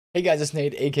Hey guys, it's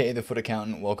Nate, aka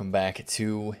TheFutAccountant. Welcome back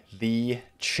to the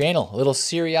channel. A little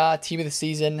Serie A team of the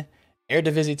season,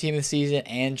 Eredivisie team of the season,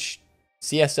 and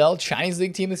CSL Chinese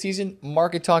League team of the season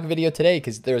market talk video today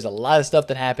because there's a lot of stuff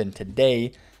that happened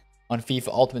today on FIFA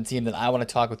Ultimate Team that I want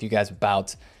to talk with you guys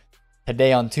about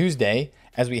today on Tuesday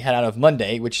as we head out of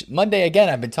Monday, which Monday, again,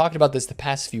 I've been talking about this the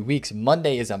past few weeks.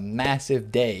 Monday is a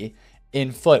massive day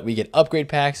in foot. We get upgrade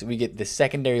packs, we get the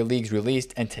secondary leagues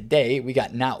released, and today we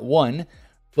got not one,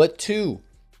 but two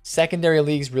secondary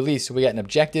leagues released. So we got an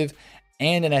objective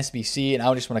and an SBC, and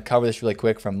I just want to cover this really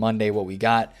quick from Monday, what we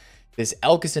got. This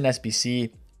Elkison SBC,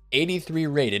 83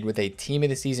 rated with a team of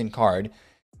the season card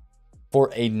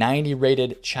for a 90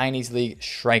 rated Chinese League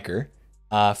striker.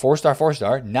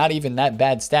 4-star, not even that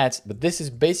bad stats, but this is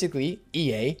basically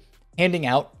EA handing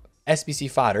out SBC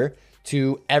fodder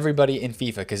to everybody in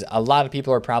FIFA, because a lot of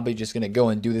people are probably just going to go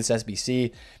and do this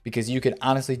SBC because you could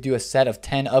honestly do a set of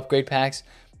 10 upgrade packs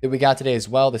that we got today as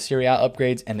well, the Serie A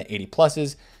upgrades and the 80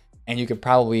 pluses, and you could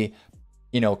probably,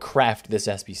 craft this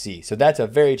SBC. So that's a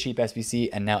very cheap SBC,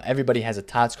 and now everybody has a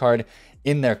TOTS card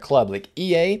in their club. Like,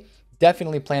 EA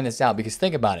definitely planned this out, because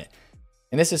think about it,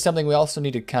 and this is something we also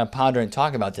need to kind of ponder and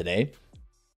talk about today.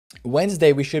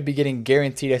 Wednesday, we should be getting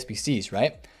guaranteed SBCs,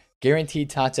 right?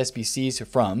 Guaranteed TOTS SBCs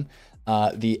from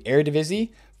the Eredivisie,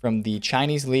 from the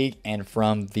Chinese League, and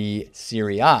from the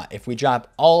Serie A. If we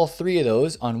drop all three of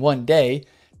those on one day,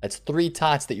 that's 3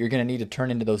 TOTS that you're going to need to turn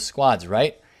into those squads,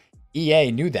 right? EA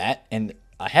knew that, and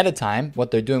ahead of time, what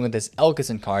they're doing with this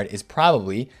Elkison card is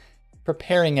probably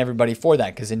preparing everybody for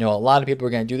that, because they know a lot of people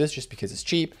are going to do this just because it's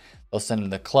cheap. They'll send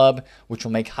them to the club, which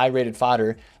will make high-rated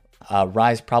fodder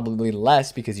rise probably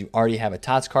less because you already have a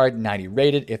TOTS card, 90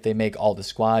 rated. If they make all the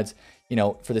squads,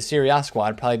 for the Serie A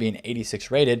squad, probably being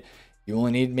 86 rated, you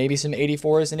only need maybe some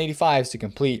 84s and 85s to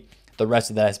complete the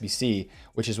rest of that SBC,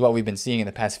 which is what we've been seeing in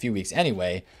the past few weeks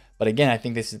anyway. But again, I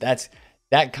think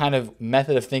that kind of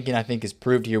method of thinking, I think, is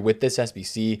proved here with this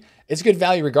SBC. It's good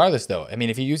value regardless, though. I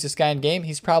mean, if you use this guy in game,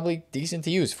 he's probably decent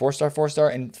to use. 4-star,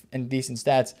 and decent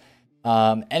stats.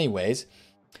 Anyways,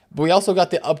 but we also got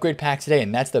the upgrade pack today,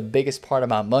 and that's the biggest part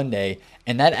about Monday,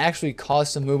 and that actually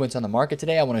caused some movements on the market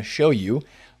today. I want to show you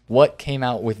what came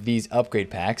out with these upgrade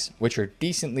packs, which are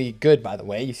decently good, by the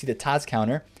way. You see the TOTS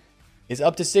counter is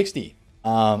up to 60.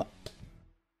 I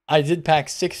did pack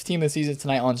 6 team of the season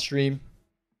tonight on stream,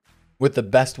 with the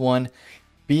best one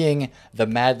being the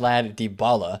Mad Lad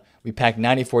Dybala. We packed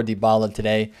 94 Dybala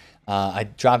today. I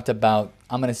dropped about,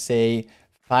 I'm going to say,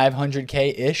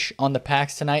 500K-ish on the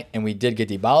packs tonight, and we did get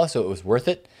Dybala, so it was worth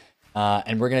it.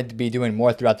 And we're going to be doing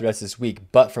more throughout the rest of this week.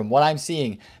 But from what I'm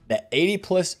seeing, the 80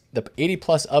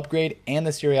 plus upgrade and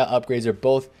the Serie A upgrades are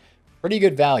both pretty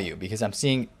good value, because I'm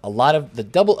seeing a lot of the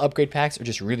double upgrade packs are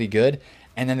just really good.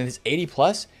 And then this 80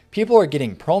 plus, people are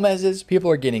getting Promezes, people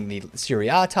are getting the Serie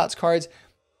A TOTS cards,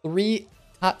 3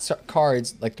 TOTS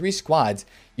cards, like 3 squads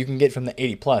you can get from the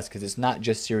 80 plus, because it's not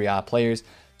just Serie A players.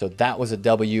 So that was a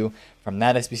W from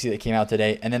that SBC that came out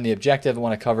today. And then the objective I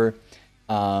want to cover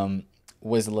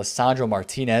was Lisandro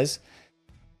Martinez.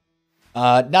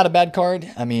 Not a bad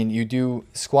card. I mean, you do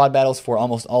squad battles for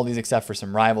almost all these except for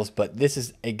some rivals, but this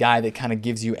is a guy that kind of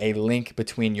gives you a link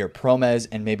between your Promez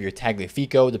and maybe your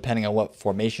Tagliafico, depending on what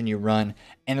formation you run,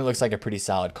 and it looks like a pretty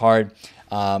solid card.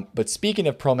 But speaking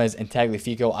of Promez and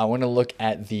Tagliafico, I want to look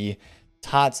at the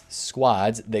TOTS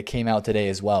squads that came out today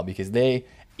as well, because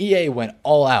EA went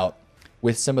all out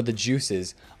with some of the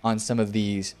juices on some of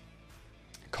these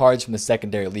cards from the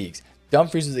secondary leagues.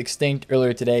 Dumfries was extinct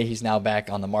earlier today. He's now back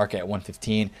on the market at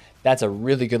 115. That's a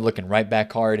really good looking right back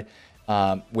card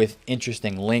with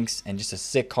interesting links and just a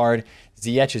sick card.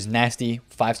 Ziyech is nasty,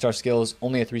 5-star skills,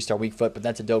 only a 3-star weak foot, but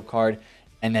that's a dope card.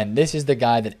 And then this is the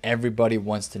guy that everybody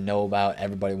wants to know about,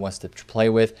 everybody wants to play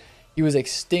with. He was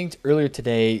extinct earlier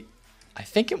today. I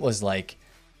think it was like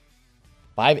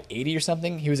 580 or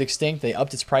something. He was extinct. They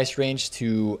upped his price range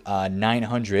to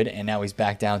 900, and now he's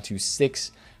back down to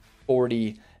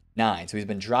 649. So he's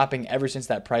been dropping ever since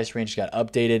that price range got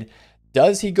updated.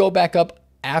 Does he go back up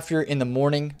after in the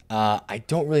morning? I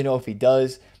don't really know if he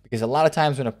does, because a lot of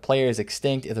times when a player is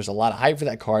extinct, if there's a lot of hype for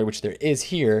that card, which there is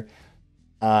here,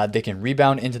 they can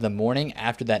rebound into the morning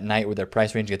after that night where their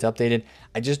price range gets updated.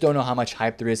 I just don't know how much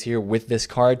hype there is here with this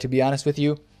card, to be honest with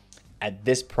you, at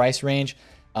this price range.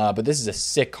 But this is a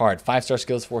sick card. 5-star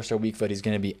skills, 4-star weak foot. He's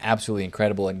going to be absolutely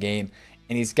incredible in game.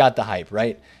 And he's got the hype,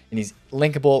 right? And he's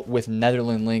linkable with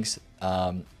Netherlands links,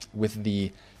 with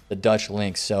the Dutch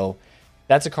links. So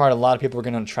that's a card a lot of people are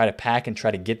going to try to pack and try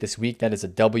to get this week. That is a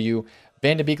W.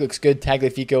 Van de Beek looks good.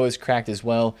 Tagliafico is cracked as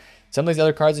well. Some of these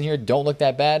other cards in here don't look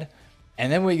that bad.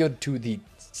 And then we go to the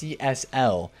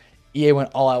CSL EA went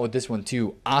all out with this one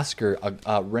too. Oscar,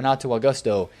 Renato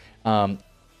Augusto,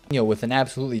 with an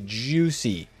absolutely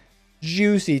juicy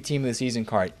team of the season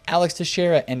card. Alex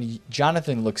Teixeira and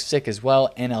Jonathan look sick as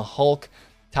well, and a Hulk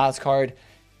TOTS card.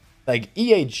 Like,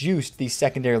 EA juiced these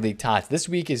secondary league TOTS. This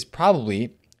week is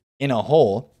probably, in a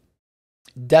whole,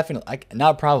 definitely, like,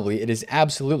 not probably, it is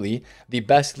absolutely the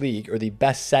best league or the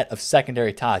best set of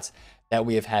secondary TOTS that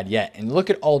we have had yet. And look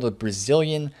at all the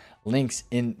Brazilian links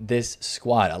in this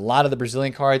squad. A lot of the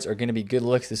Brazilian cards are going to be good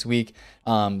looks this week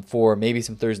for maybe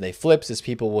some Thursday flips, as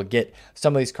people will get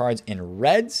some of these cards in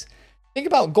reds. Think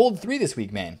about Gold 3 this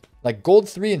week, man. Like Gold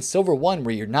 3 and Silver 1,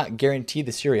 where you're not guaranteed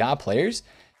the Serie A players.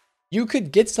 You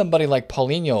could get somebody like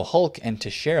Paulinho, Hulk, and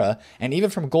Teixeira, and even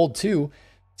from Gold 2,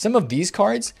 some of these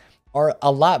cards are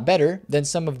a lot better than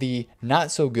some of the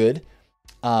not so good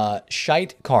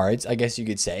shite cards, I guess you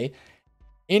could say,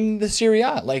 in the Serie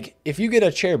A. Like, if you get a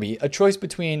Cherby, a choice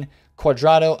between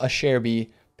Quadrado, a Cherby,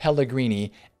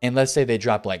 Pellegrini, and let's say they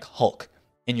drop like Hulk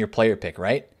in your player pick,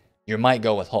 right? You might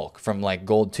go with Hulk from like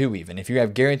Gold 2 even. If you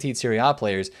have guaranteed Serie A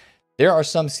players, there are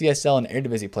some CSL and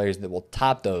Eredivisie players that will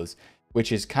top those,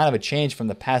 which is kind of a change from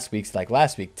the past weeks. Like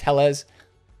last week, Tellez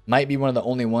might be one of the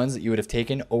only ones that you would have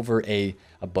taken over a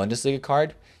Bundesliga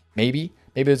card. Maybe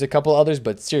there's a couple others,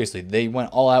 but seriously, they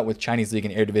went all out with Chinese League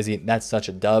and Eredivisie. That's such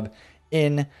a dub,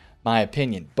 in my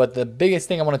opinion. But the biggest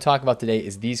thing I want to talk about today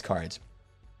is these cards,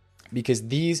 because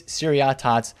these Serie A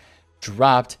TOTS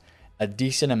dropped a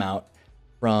decent amount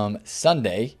from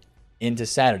Sunday into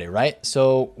Saturday, right?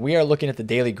 So we are looking at the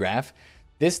daily graph.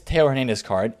 This Teo Hernandez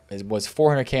card was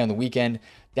 400K on the weekend,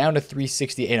 down to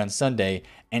 368 on Sunday,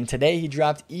 and today he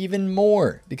dropped even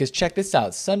more, because check this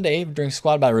out. Sunday, during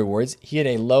Squad Battle Rewards, he had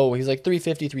a low, he's like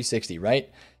 350, 360, right?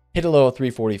 Hit a low of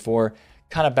 344,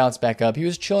 kind of bounced back up. He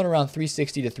was chilling around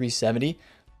 360 to 370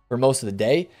 for most of the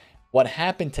day. What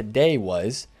happened today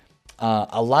was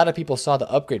a lot of people saw the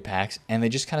upgrade packs, and they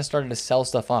just kind of started to sell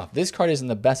stuff off. This card isn't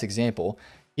the best example.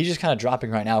 He's just kind of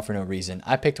dropping right now for no reason.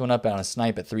 I picked one up on a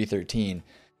snipe at 313.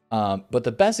 But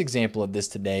the best example of this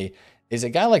today is a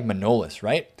guy like Manolis,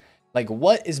 right? Like,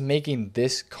 what is making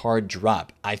this card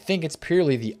drop? I think it's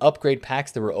purely the upgrade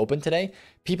packs that were open today.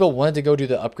 People wanted to go do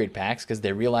the upgrade packs because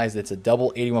they realized it's a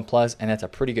double 81 plus, and that's a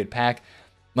pretty good pack.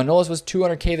 Manolis was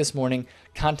 200K this morning.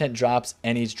 Content drops,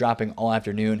 and he's dropping all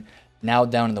afternoon, now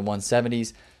down in the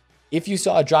 170s. If you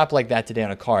saw a drop like that today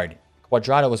on a card,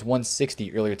 Quadrado was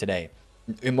 160 earlier today.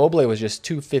 Immobile was just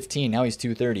 215. Now he's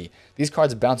 230. These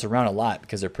cards bounce around a lot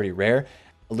because they're pretty rare.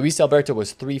 Luis Alberto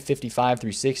was 355,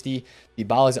 360.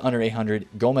 Dybala is under 800.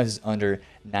 Gomez is under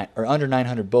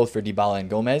 900, both for Dybala and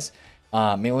Gomez.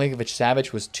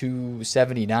 Milinkovic-Savic was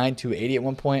 279, 280 at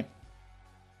one point.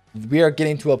 We are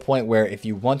getting to a point where if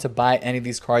you want to buy any of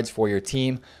these cards for your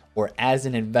team or as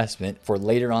an investment for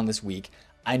later on this week,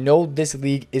 I know this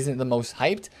league isn't the most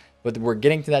hyped, but we're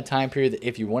getting to that time period that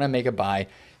if you want to make a buy,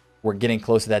 we're getting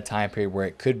close to that time period where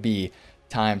it could be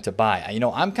time to buy. You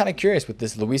know, I'm kind of curious with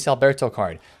this Luis Alberto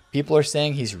card. People are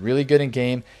saying he's really good in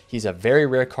game. He's a very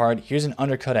rare card. Here's an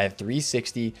undercut at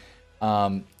 360.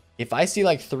 If I see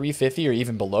like 350 or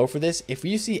even below for this, if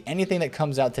you see anything that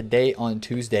comes out today on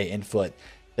Tuesday in foot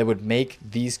that would make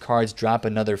these cards drop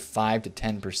another 5 to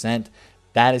 10%,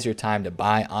 that is your time to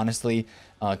buy, honestly,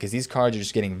 because these cards are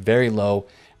just getting very low.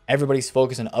 Everybody's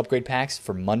focused on upgrade packs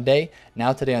for Monday.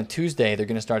 Now today on Tuesday, they're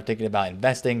going to start thinking about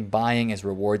investing, buying, as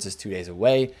rewards is 2 days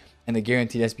away. And the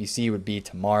guaranteed SBC would be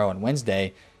tomorrow and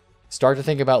Wednesday. Start to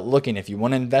think about looking. If you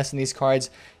want to invest in these cards,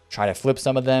 try to flip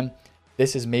some of them.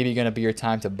 This is maybe going to be your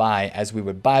time to buy, as we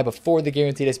would buy before the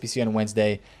guaranteed SBC on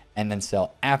Wednesday and then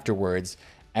sell afterwards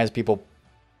as people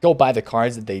go buy the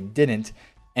cards that they didn't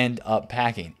end up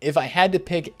packing. If I had to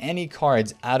pick any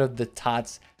cards out of the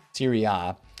TOTS Serie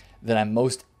A that I'm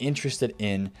most interested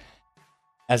in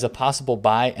as a possible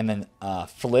buy and then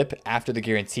flip after the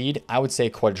guaranteed, I would say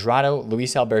Quadrado,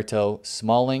 Luis Alberto,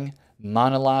 Smalling,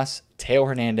 Manolas, Teo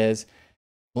Hernandez,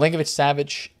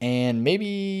 Milinkovic-Savic, and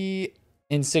maybe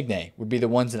Insigne would be the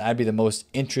ones that I'd be the most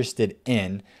interested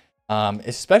in,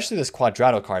 especially this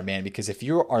Quadrado card, man, because if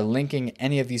you are linking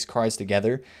any of these cards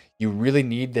together, you really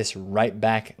need this right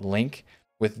back link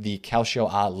with the Calcio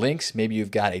A links. Maybe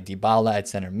you've got a Dybala at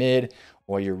center mid,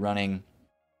 or you're running,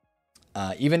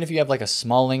 even if you have like a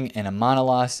Smalling and a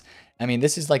Manolas, I mean,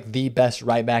 this is like the best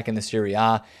right back in the Serie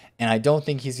A, and I don't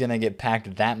think he's going to get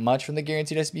packed that much from the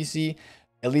guaranteed SBC,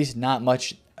 at least not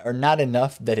much, or not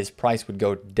enough that his price would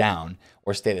go down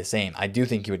or stay the same. I do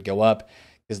think he would go up,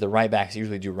 because the right backs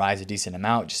usually do rise a decent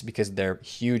amount just because they're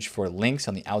huge for links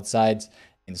on the outsides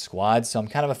in squads. So I'm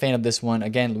kind of a fan of this one.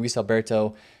 Again, Luis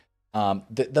Alberto,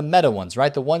 The meta ones,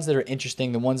 right? The ones that are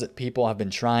interesting, the ones that people have been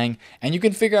trying. And you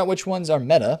can figure out which ones are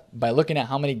meta by looking at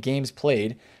how many games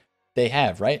played they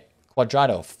have, right?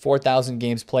 Quadrado, 4,000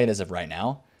 games played as of right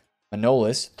now.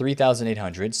 Manolis,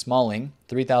 3,800. Smalling,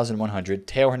 3,100.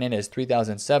 Teo Hernandez,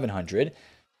 3,700.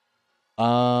 Who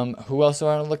else do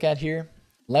I want to look at here?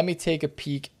 Let me take a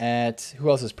peek at who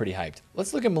else is pretty hyped.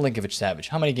 Let's look at Milinkovic-Savic.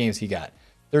 How many games he got?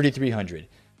 3,300.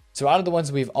 So out of the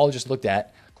ones we've all just looked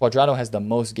at, Quadrado has the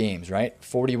most games, right?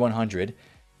 4,100.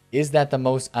 Is that the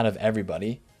most out of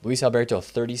everybody? Luis Alberto,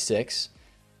 36.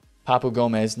 Papu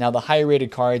Gomez. Now the higher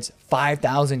rated cards,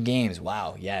 5,000 games.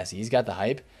 Wow, yes, he's got the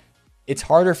hype. It's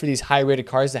harder for these high rated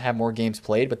cards to have more games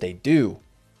played, but they do.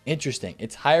 Interesting.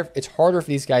 It's harder for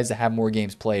these guys to have more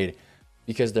games played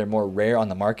because they're more rare on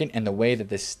the market, and the way that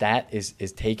this stat is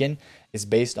taken is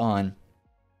based on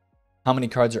how many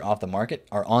cards are on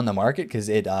the market, because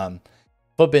it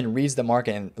FutBin reads the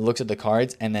market and looks at the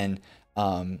cards and then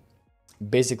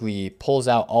basically pulls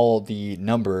out all the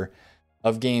number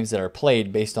of games that are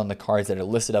played based on the cards that are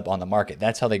listed up on the market.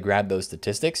 That's how they grab those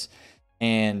statistics.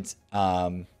 And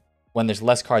when there's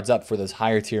less cards up for those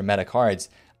higher tier meta cards,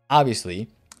 obviously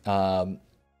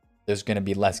there's going to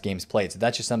be less games played. So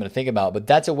that's just something to think about. But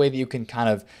that's a way that you can kind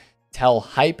of tell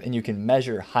hype, and you can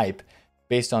measure hype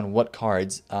based on what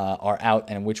cards are out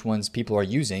and which ones people are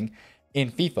using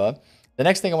in FIFA. The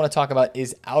next thing I want to talk about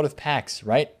is out of packs,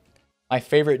 right? My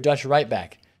favorite Dutch right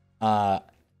back,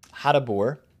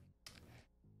 Hateboer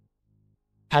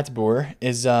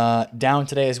is down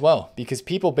today as well, because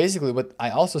people basically, what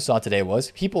I also saw today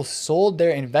was people sold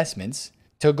their investments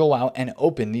to go out and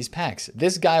open these packs.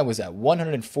 This guy was at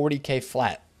 140K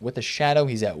flat. With the shadow,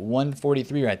 he's at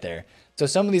 143 right there. So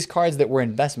some of these cards that were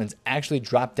investments actually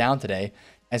dropped down today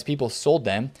as people sold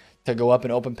them to go up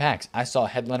and open packs. I saw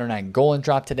Headliner 9 Golan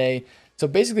drop today. So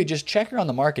basically just check around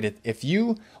the market. If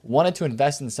you wanted to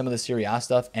invest in some of the Serie A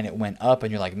stuff and it went up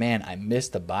and you're like, man, I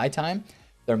missed the buy time,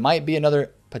 there might be another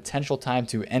potential time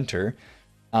to enter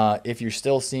if you're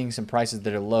still seeing some prices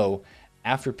that are low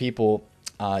after people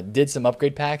did some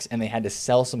upgrade packs and they had to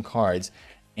sell some cards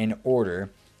in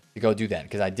order to go do that.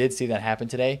 Because I did see that happen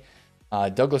today.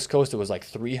 Douglas Costa was like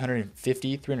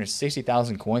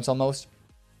 360,000 coins almost.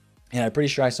 And I'm pretty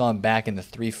sure I saw him back in the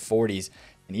 340s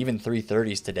and even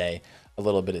 330s today a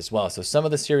little bit as well. So some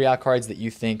of the Serie A cards that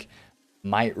you think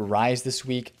might rise this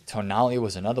week. Tonali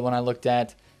was another one I looked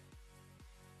at.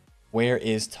 Where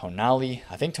is Tonali?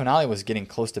 I think Tonali was getting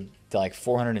close to like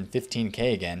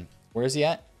 415K again. Where is he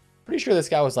at? Pretty sure this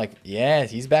guy was like, yeah,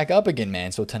 he's back up again,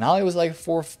 man. So Tonali was like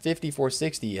 450,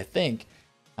 460, I think.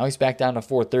 Now he's back down to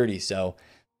 430. So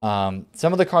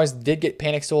some of the cards did get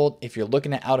panic sold. If you're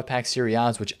looking at out-of-pack Serie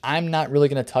A's, which I'm not really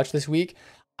going to touch this week,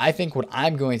 I think what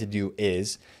I'm going to do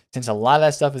is, since a lot of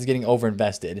that stuff is getting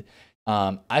overinvested,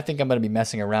 I think I'm going to be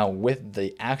messing around with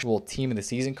the actual team of the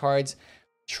season cards.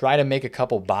 Try to make a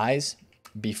couple buys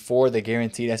before the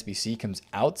guaranteed SBC comes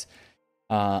out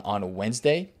on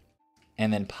Wednesday,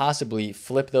 and then possibly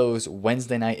flip those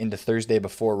Wednesday night into Thursday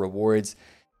before rewards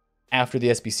after the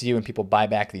SBC when people buy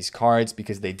back these cards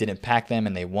because they didn't pack them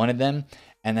and they wanted them.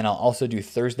 And then I'll also do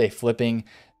Thursday flipping,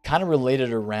 kind of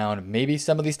related around maybe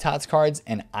some of these TOTS cards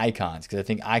and icons, because I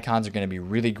think icons are going to be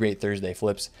really great Thursday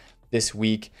flips this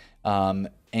week and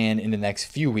in the next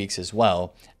few weeks as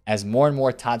well. As more and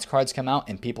more TOTS cards come out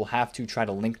and people have to try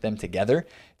to link them together,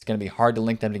 it's going to be hard to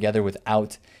link them together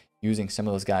without using some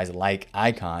of those guys like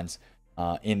icons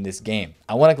in this game.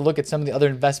 I want to look at some of the other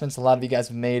investments a lot of you guys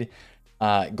have made.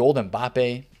 Gold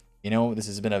Mbappe, you know, this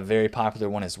has been a very popular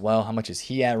one as well. How much is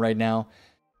he at right now?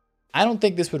 I don't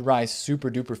think this would rise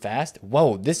super duper fast.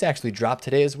 Whoa, this actually dropped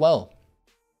today as well.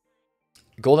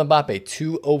 Gold Mbappe,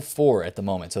 204 at the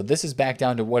moment. So this is back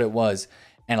down to what it was,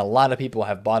 and a lot of people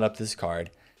have bought up this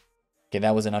card. Okay,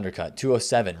 that was an undercut.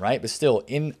 207, right? But still,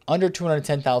 in under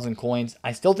 210,000 coins,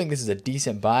 I still think this is a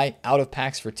decent buy. Out of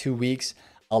packs for 2 weeks.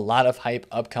 A lot of hype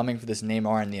upcoming for this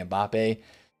Neymar and the Mbappe.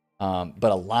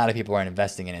 But a lot of people are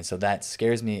investing in it, so that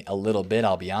scares me a little bit,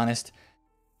 I'll be honest.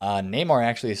 Neymar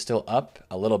actually is still up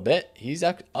a little bit. He's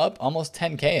up almost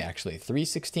 10K, actually,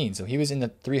 316. So he was in the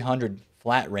 300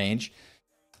 flat range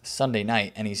Sunday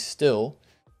night, and he's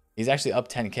actually up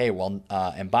 10K, while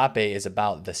Mbappe is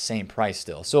about the same price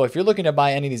still. So if you're looking to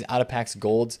buy any of these out-of-packs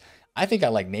golds, I think I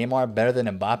like Neymar better than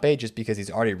Mbappe just because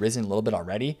he's already risen a little bit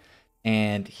already,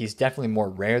 and he's definitely more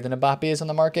rare than Mbappe is on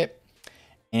the market.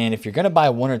 And if you're going to buy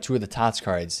one or two of the TOTS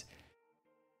cards,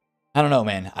 I don't know,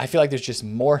 man. I feel like there's just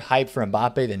more hype for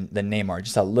Mbappe than Neymar,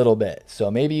 just a little bit. So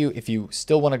maybe if you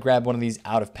still want to grab one of these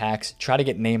out of packs, try to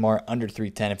get Neymar under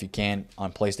 310 if you can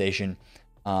on PlayStation.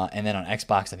 And then on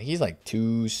Xbox, I think he's like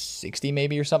 260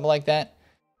 maybe or something like that.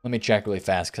 Let me check really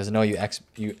fast because I know you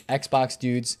Xbox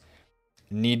dudes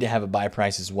need to have a buy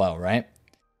price as well, right?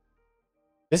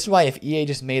 This is why if EA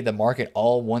just made the market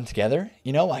all one together,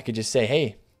 you know, I could just say,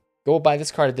 hey, go buy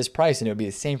this card at this price and it would be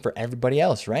the same for everybody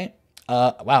else, right?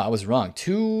 Wow, I was wrong.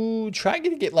 Try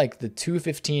to get like the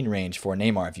 215 range for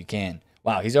Neymar if you can.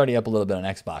 Wow, he's already up a little bit on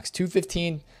Xbox.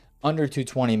 215, under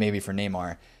 220 maybe for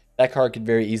Neymar. That card could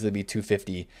very easily be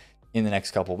 250 in the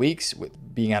next couple weeks, with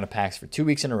being out of packs for 2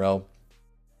 weeks in a row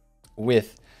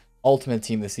with Ultimate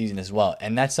Team of the Season as well.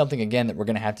 And that's something, again, that we're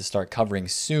going to have to start covering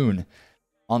soon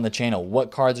on the channel.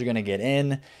 What cards are going to get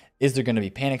in? Is there going to be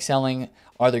panic selling?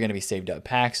 Are there going to be saved up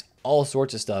packs? All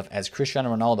sorts of stuff as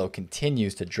Cristiano Ronaldo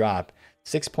continues to drop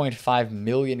 6.5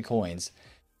 million coins.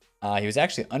 He was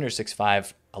actually under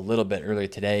 6.5 a little bit earlier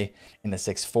today in the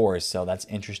 6.4s, so that's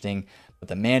interesting. But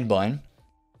the man bun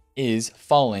is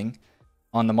falling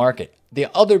on the market. The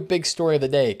other big story of the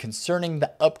day concerning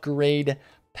the upgrade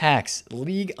packs,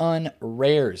 League On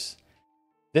rares.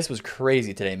 This was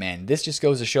crazy today, man. This just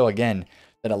goes to show again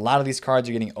that a lot of these cards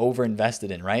are getting over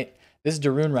invested in, right? This is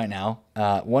Darun right now,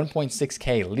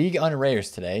 1.6K League On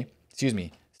rares today. Excuse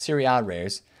me, Serie A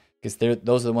rares, because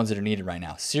those are the ones that are needed right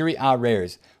now. Serie A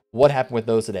rares. What happened with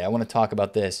those today? I want to talk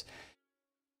about this.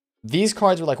 These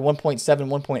cards were like 1.7,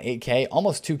 1.8K,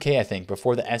 almost 2K, I think,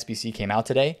 before the SBC came out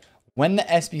today. When the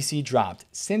SBC dropped,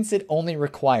 since it only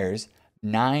requires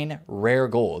 9 rare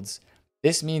golds,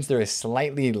 this means there is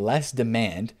slightly less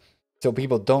demand. So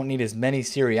people don't need as many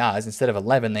Serie A's. Instead of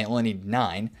 11, they only need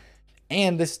 9.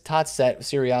 And this TOTS set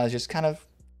Serie A is just kind of,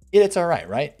 it's all right,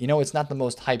 right? You know, it's not the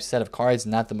most hyped set of cards,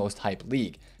 not the most hyped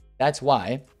league. That's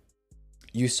why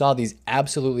you saw these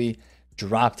absolutely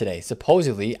drop today.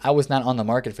 Supposedly, I was not on the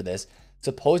market for this.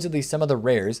 Supposedly, some of the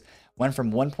rares went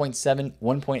from 1.7,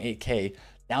 1.8K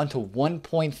down to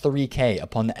 1.3K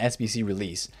upon the SBC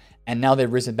release. And now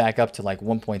they've risen back up to like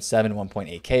 1.7,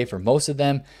 1.8K for most of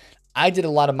them. I did a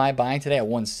lot of my buying today at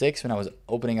 1.6 when I was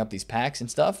opening up these packs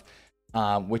and stuff,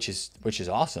 which is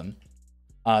awesome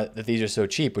that these are so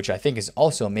cheap, which I think is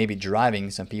also maybe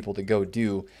driving some people to go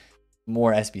do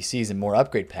more SBCs and more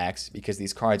upgrade packs because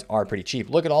these cards are pretty cheap.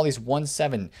 Look at all these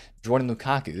 1.7 Jordan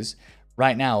Lukaku's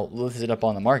right now listed up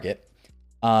on the market.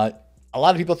 A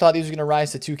lot of people thought these were going to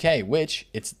rise to 2K, which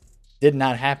it did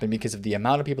not happen because of the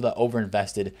amount of people that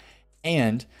overinvested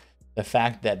and the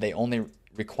fact that they only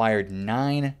required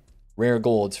 9 rare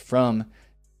golds from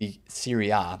the Serie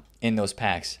A in those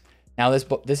packs. Now,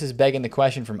 this is begging the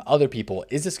question from other people.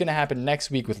 Is this going to happen next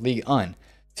week with League On?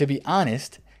 To be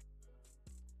honest,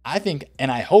 I think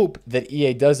and I hope that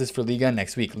EA does this for League On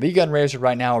next week. League On rares are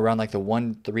right now around like the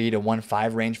 1.3 to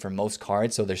 1.5 range for most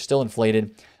cards, so they're still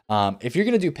inflated. If you're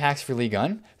going to do packs for League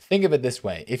On, think of it this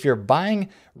way. If you're buying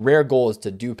rare golds to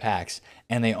do packs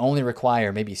and they only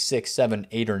require maybe 6, 7,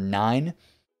 8, or 9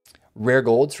 rare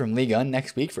golds from League On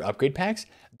next week for upgrade packs,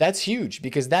 that's huge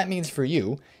because that means for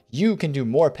you, you can do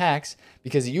more packs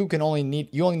because you only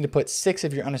need to put 6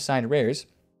 of your unassigned rares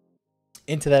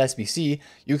into that SBC.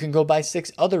 You can go buy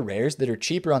 6 other rares that are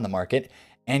cheaper on the market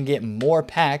and get more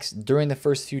packs during the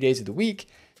first few days of the week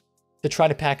to try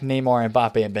to pack Neymar,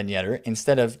 Mbappe, and Ben Yedder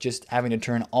instead of just having to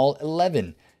turn all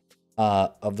 11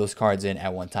 of those cards in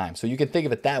at one time. So you can think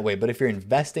of it that way, but if you're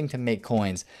investing to make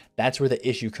coins, that's where the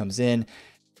issue comes in.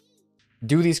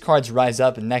 Do these cards rise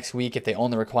up next week if they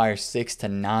only require 6 to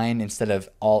 9 instead of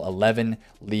all 11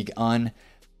 League On?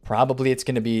 Probably it's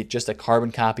going to be just a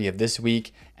carbon copy of this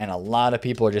week, and a lot of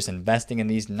people are just investing in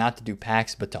these not to do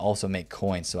packs, but to also make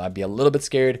coins. So I'd be a little bit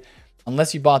scared.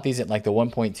 Unless you bought these at like the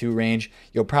 1.2 range,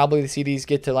 you'll probably see these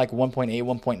get to like 1.8,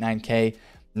 1.9K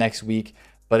next week.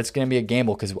 But it's going to be a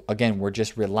gamble because, again, we're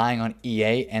just relying on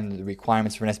EA and the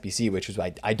requirements for an SBC, which is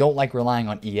why I don't like relying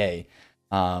on EA.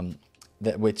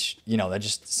 That's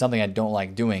just something I don't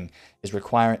like doing is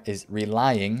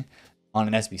relying on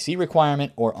an SBC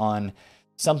requirement or on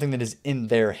something that is in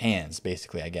their hands,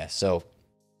 basically, I guess. So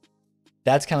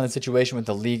that's kind of the situation with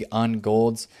the League On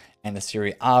golds and the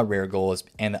Serie A rare golds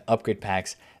and the upgrade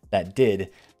packs that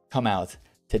did come out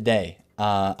today.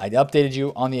 I updated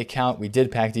you on the account. We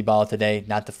did pack Dybala today,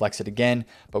 not to flex it again,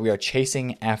 but we are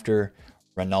chasing after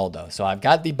Ronaldo. So I've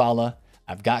got Dybala,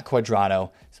 I've got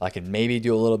Cuadrado, so I could maybe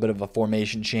do a little bit of a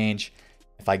formation change.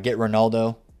 If I get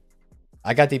Ronaldo,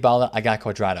 I got Dybala, I got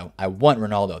Cuadrado. I want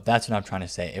Ronaldo. That's what I'm trying to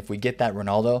say. If we get that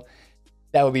Ronaldo,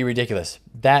 that would be ridiculous.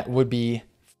 That would be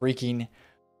freaking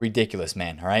ridiculous,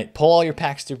 man. All right, pull all your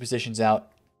packs through positions out.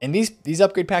 And these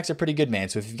upgrade packs are pretty good, man.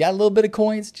 So if you've got a little bit of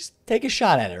coins, just take a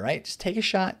shot at it, right? Just take a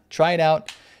shot, try it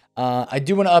out. I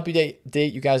do want to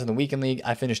update you guys on the weekend league.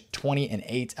 I finished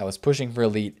 20-8. I was pushing for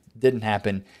elite, didn't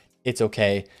happen. It's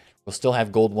okay. We'll still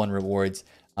have gold 1 rewards.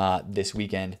 this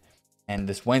weekend and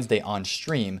this Wednesday on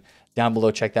stream. Down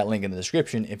below, check that link in the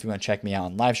description if you want to check me out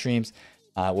on live streams.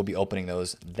 We'll be opening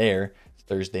those there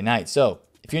Thursday night. So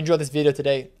if you enjoyed this video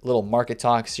today, a little market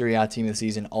talk, Serie A team of the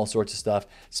season, all sorts of stuff,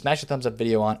 smash the thumbs up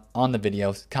video on the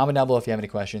video. Comment down below if you have any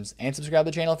questions, and subscribe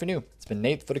to the channel if you're new. It's been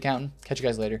Nate, the Foot Accountant. Catch you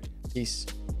guys later. Peace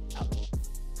out.